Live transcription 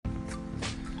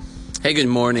Hey, good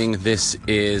morning. This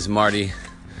is Marty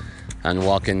on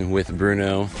Walking with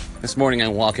Bruno. This morning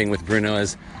I'm walking with Bruno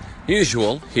as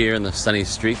usual here in the sunny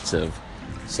streets of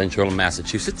central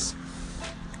Massachusetts.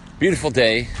 Beautiful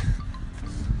day.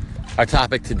 Our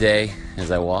topic today as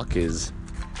I walk is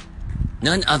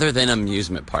none other than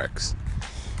amusement parks.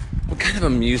 What kind of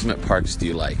amusement parks do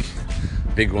you like?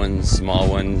 Big ones, small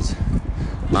ones,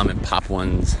 mom and pop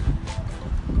ones,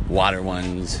 water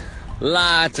ones.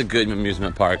 Lots of good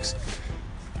amusement parks.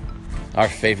 Our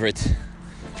favorite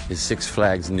is Six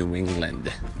Flags New England,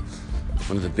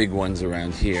 one of the big ones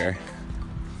around here.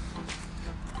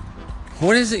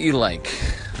 What is it you like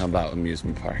about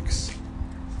amusement parks?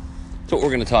 That's what we're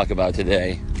going to talk about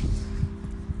today.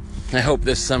 I hope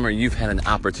this summer you've had an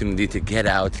opportunity to get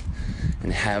out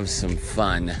and have some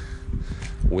fun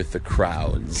with the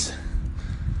crowds.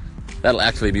 That'll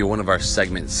actually be one of our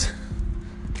segments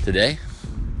today.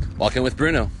 Walking with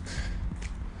Bruno.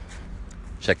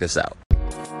 Check this out.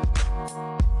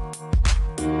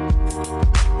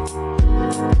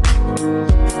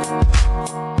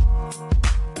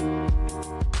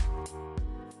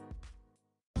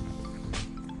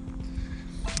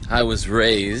 I was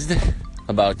raised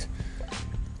about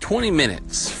 20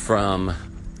 minutes from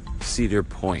Cedar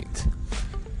Point.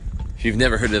 If you've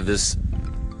never heard of this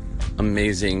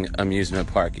amazing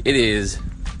amusement park, it is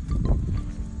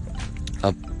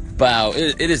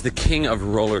the king of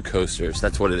roller coasters.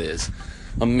 That's what it is.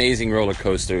 Amazing roller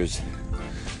coasters.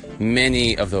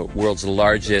 Many of the world's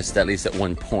largest, at least at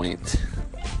one point.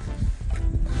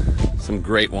 Some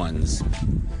great ones.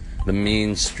 The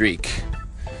Mean Streak.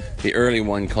 The early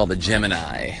one called the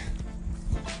Gemini.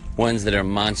 Ones that are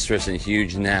monstrous and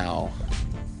huge now.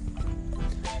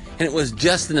 And it was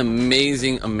just an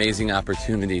amazing, amazing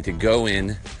opportunity to go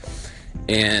in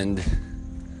and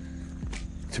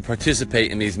to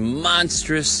participate in these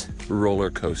monstrous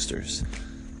roller coasters.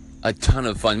 A ton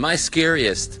of fun. The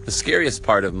scariest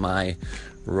part of my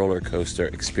roller coaster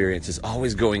experience is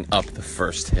always going up the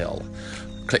first hill.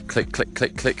 Click, click, click,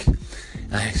 click, click.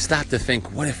 And I stop to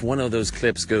think, what if one of those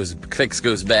clicks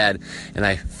goes bad and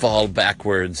I fall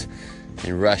backwards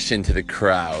and rush into the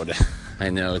crowd? I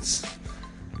know it's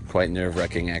quite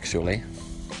nerve-wracking, actually.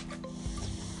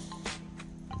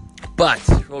 But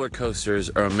roller coasters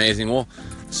are amazing. We'll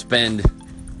spend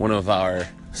one of our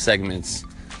segments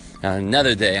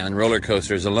another day on roller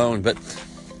coasters alone, but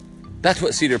that's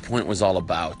what Cedar Point was all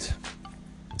about.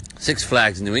 Six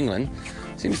Flags New England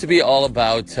seems to be all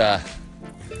about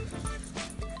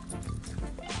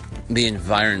the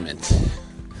environment.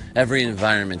 Every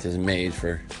environment is made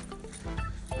for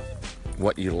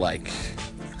what you like.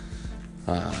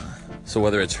 So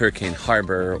whether it's Hurricane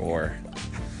Harbor or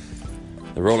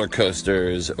the roller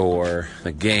coasters or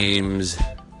the games,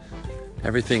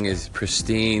 everything is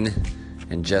pristine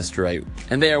and just right.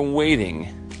 And they are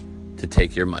waiting to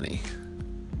take your money.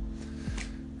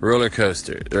 Roller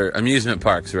coasters, or amusement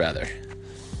parks rather.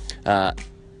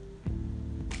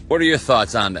 What are your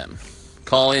thoughts on them?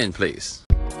 Call in, please.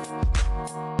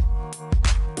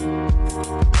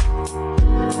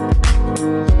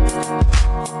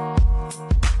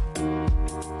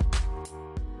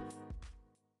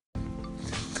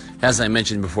 As I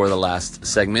mentioned before the last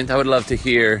segment, I would love to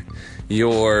hear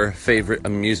your favorite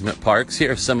amusement parks.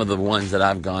 Here are some of the ones that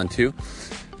I've gone to.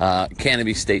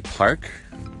 Canopy State Park.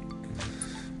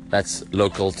 That's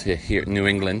local to here, New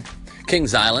England.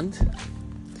 Kings Island.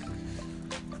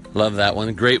 Love that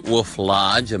one. Great Wolf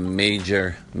Lodge, a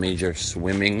major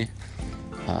swimming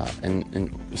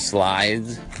and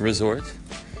slides resort.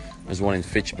 There's one in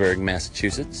Fitchburg,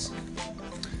 Massachusetts.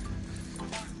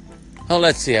 Oh,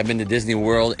 let's see. I've been to Disney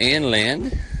World and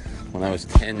Land when I was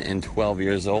 10 and 12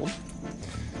 years old.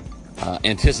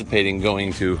 Anticipating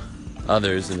going to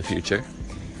others in the future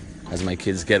as my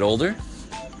kids get older.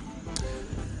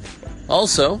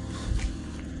 Also,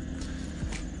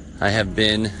 I have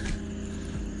been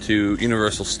to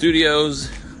Universal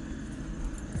Studios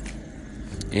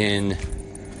in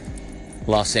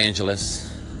Los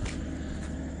Angeles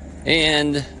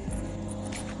and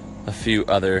a few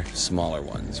other smaller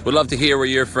ones. Would love to hear where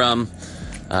you're from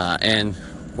and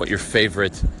what your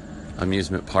favorite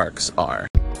amusement parks are.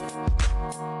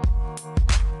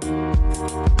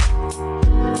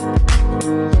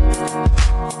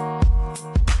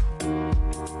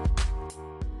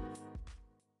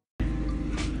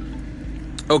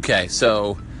 Okay,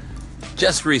 so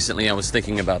just recently I was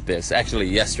thinking about this. Actually,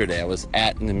 yesterday I was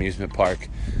at an amusement park,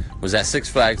 was at Six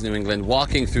Flags New England,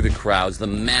 walking through the crowds, the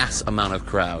mass amount of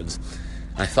crowds.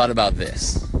 I thought about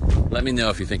this. Let me know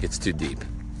if you think it's too deep.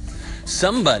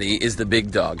 Somebody is the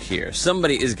big dog here.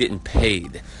 Somebody is getting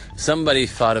paid. Somebody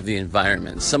thought of the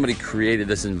environment. Somebody created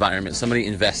this environment. Somebody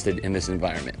invested in this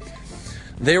environment.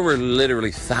 There were literally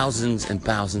thousands and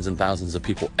thousands and thousands of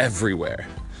people everywhere,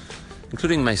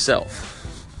 including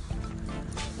myself.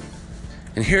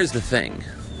 And here's the thing.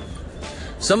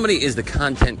 Somebody is the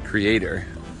content creator,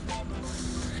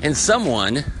 and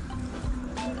someone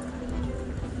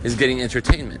is getting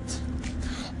entertainment.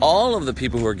 All of the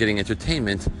people who are getting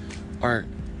entertainment are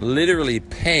literally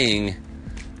paying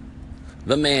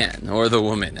the man or the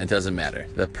woman, it doesn't matter,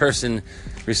 the person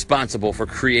responsible for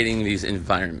creating these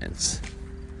environments.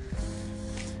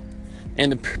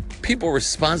 And the people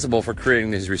responsible for creating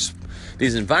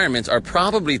these environments are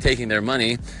probably taking their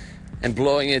money and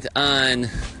blowing it on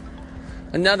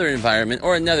another environment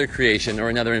or another creation or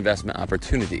another investment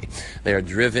opportunity. They are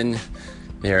driven,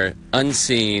 they are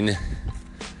unseen,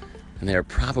 and they are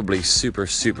probably super,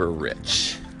 super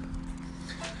rich.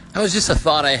 That was just a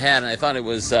thought I had, and I thought it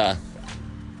was,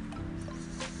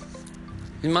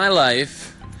 in my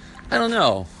life, I don't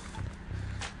know,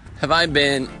 have I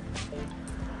been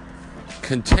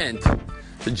content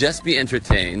to just be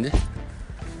entertained,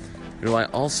 or do I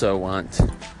also want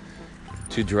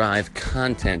to drive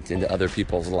content into other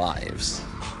people's lives?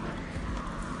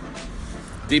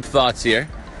 Deep thoughts here.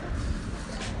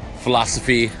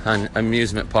 Philosophy on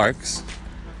amusement parks.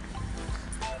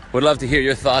 Would love to hear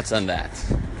your thoughts on that.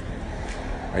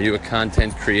 Are you a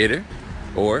content creator,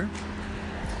 or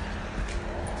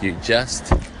do you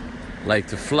just like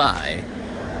to fly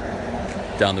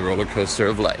down the roller coaster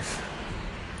of life?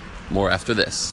 More after this.